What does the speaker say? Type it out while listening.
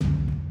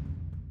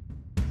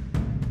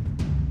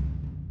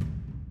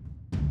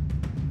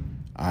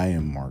I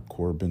am Mark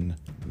Corbin.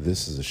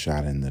 This is a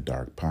Shot in the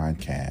Dark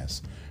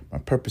podcast. My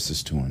purpose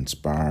is to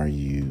inspire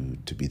you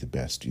to be the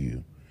best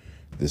you.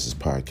 This is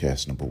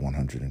podcast number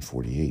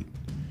 148.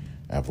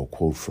 I have a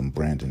quote from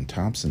Brandon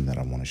Thompson that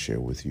I want to share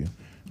with you.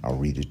 I'll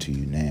read it to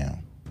you now.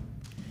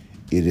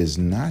 It is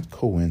not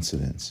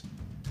coincidence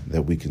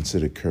that we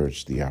consider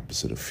courage the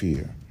opposite of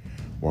fear,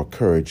 while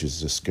courage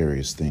is the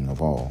scariest thing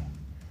of all.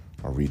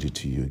 I'll read it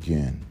to you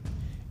again.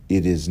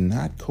 It is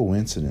not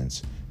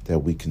coincidence that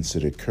we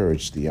consider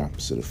courage the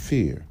opposite of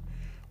fear,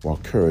 while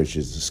courage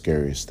is the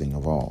scariest thing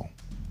of all.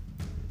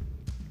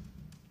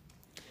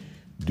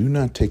 Do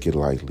not take it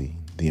lightly,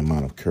 the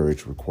amount of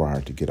courage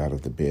required to get out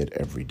of the bed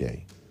every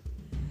day.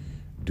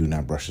 Do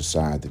not brush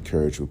aside the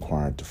courage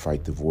required to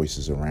fight the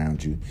voices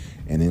around you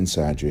and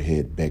inside your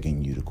head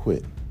begging you to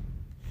quit.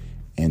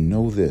 And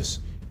know this,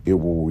 it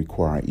will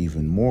require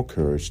even more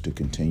courage to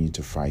continue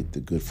to fight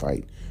the good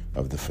fight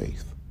of the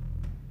faith.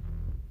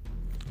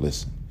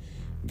 Listen,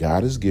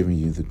 God has given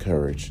you the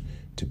courage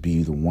to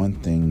be the one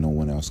thing no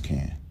one else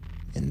can,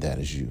 and that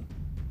is you.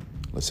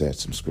 Let's add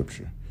some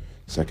scripture.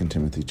 2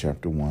 Timothy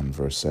chapter 1,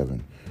 verse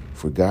 7.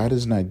 For God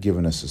has not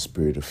given us a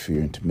spirit of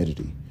fear and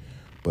timidity,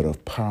 but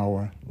of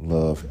power,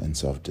 love, and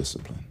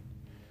self-discipline.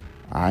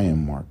 I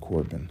am Mark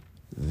Corbin.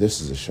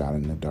 This is a Shot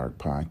in the Dark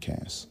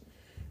podcast.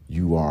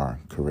 You are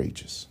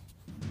courageous.